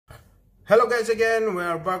Hello guys again, we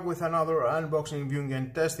are back with another unboxing, viewing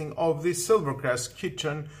and testing of this Silvercrest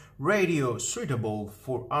kitchen radio suitable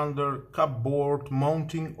for under cupboard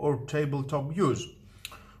mounting or tabletop use.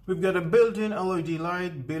 We've got a built-in LED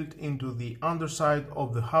light built into the underside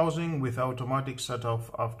of the housing with automatic set off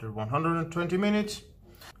after 120 minutes.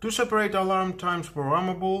 2 separate alarm times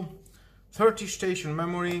programmable, 30 station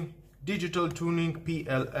memory, digital tuning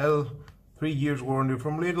PLL, 3 years warranty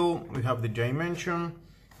from Lidl. We have the dimension,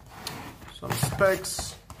 some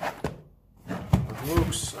specs, it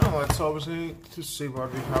looks, oh, let's obviously to see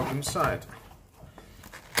what we have inside.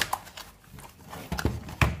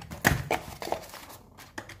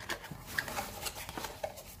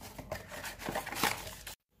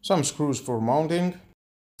 Some screws for mounting.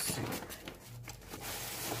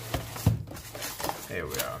 Here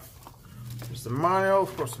we are. Here's the manual.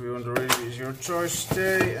 Of course, we want to read is your choice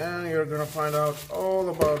today, and you're gonna find out all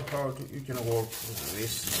about how you can work with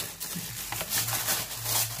this.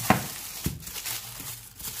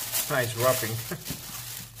 Nice wrapping.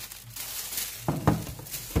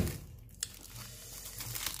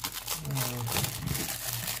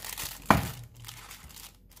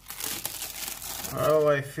 Well,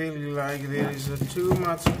 I feel like there is too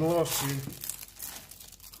much glossy.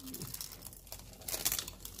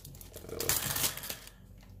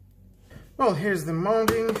 Well, here's the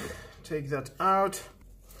mounting. Take that out.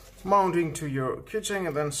 Mounting to your kitchen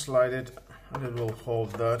and then slide it, and it will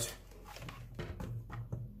hold that.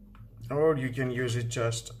 Or you can use it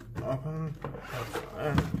just open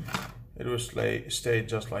and it will stay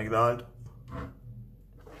just like that.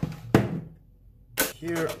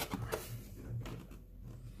 Here,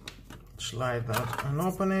 slide that and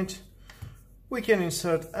open it. We can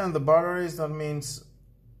insert and the batteries. That means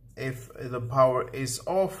if the power is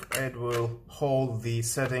off, it will hold the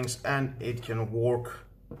settings and it can work.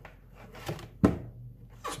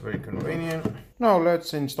 It's very convenient. Now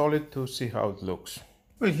let's install it to see how it looks.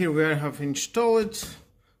 Well, here we have installed it.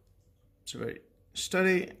 It's very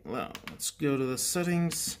steady. Well, let's go to the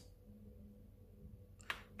settings.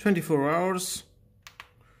 24 hours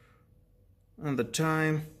and the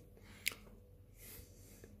time.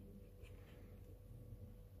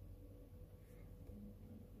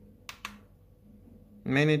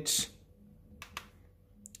 Minutes.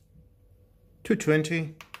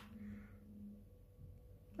 220.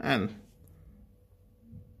 And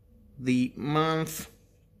the month.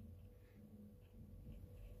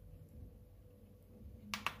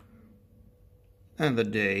 And the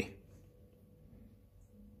day.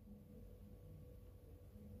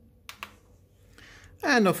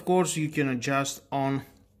 And of course you can adjust on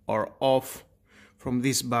or off from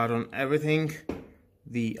this button everything.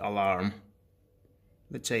 The alarm,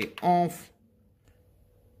 let's say off,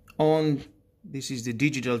 on, this is the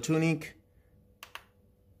digital tuning,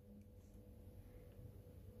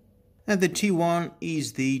 and the T1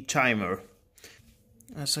 is the timer.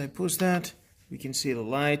 As I push that, we can see the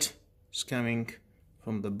light is coming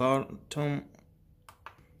from the bottom.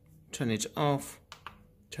 Turn it off,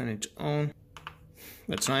 turn it on.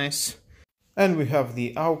 That's nice. And we have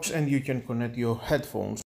the aux, and you can connect your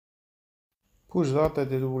headphones. Push that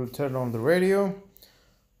and it will turn on the radio,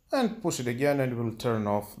 and push it again and it will turn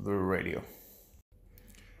off the radio.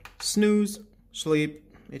 Snooze, sleep,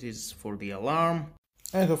 it is for the alarm.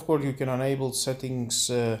 And of course you can enable settings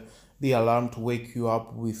the alarm to wake you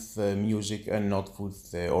up with music and not with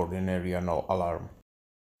the ordinary alarm.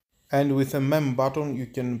 And with a mem button you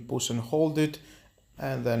can push and hold it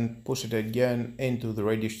and then push it again into the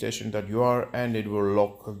radio station that you are, and it will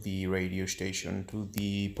lock the radio station to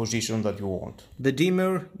the position that you want. The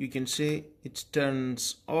dimmer, you can see it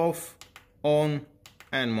turns off, on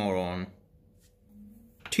and more on.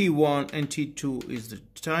 T1 and T2 is the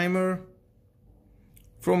timer.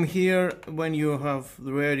 From here, when you have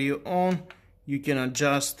the radio on, you can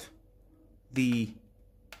adjust the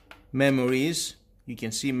memories. You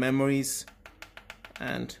can see memories,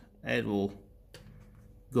 and it will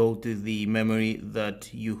go to the memory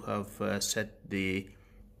that you have set the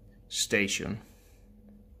station.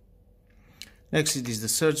 Next it is the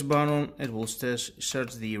search button. It will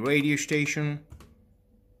search the radio station.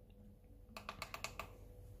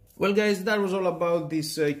 Well guys, that was all about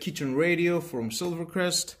this kitchen radio from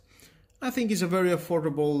Silvercrest. I think it's a very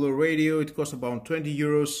affordable radio. It costs about 20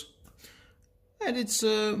 euros. And it's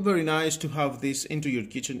very nice to have this into your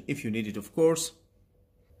kitchen if you need it, of course.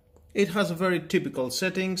 It has a very typical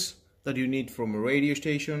settings that you need from a radio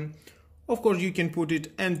station. Of course you can put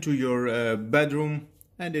it into your bedroom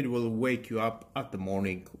and it will wake you up at the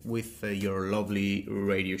morning with your lovely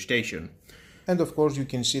radio station. And of course you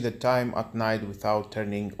can see the time at night without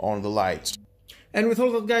turning on the lights. And with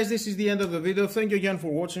all that, guys, this is the end of the video. Thank you again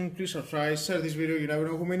for watching. Please subscribe, share this video, you never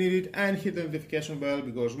know who may need it, and hit the notification bell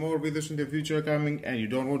because more videos in the future are coming and you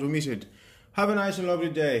don't want to miss it. Have a nice and lovely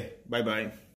day. Bye bye.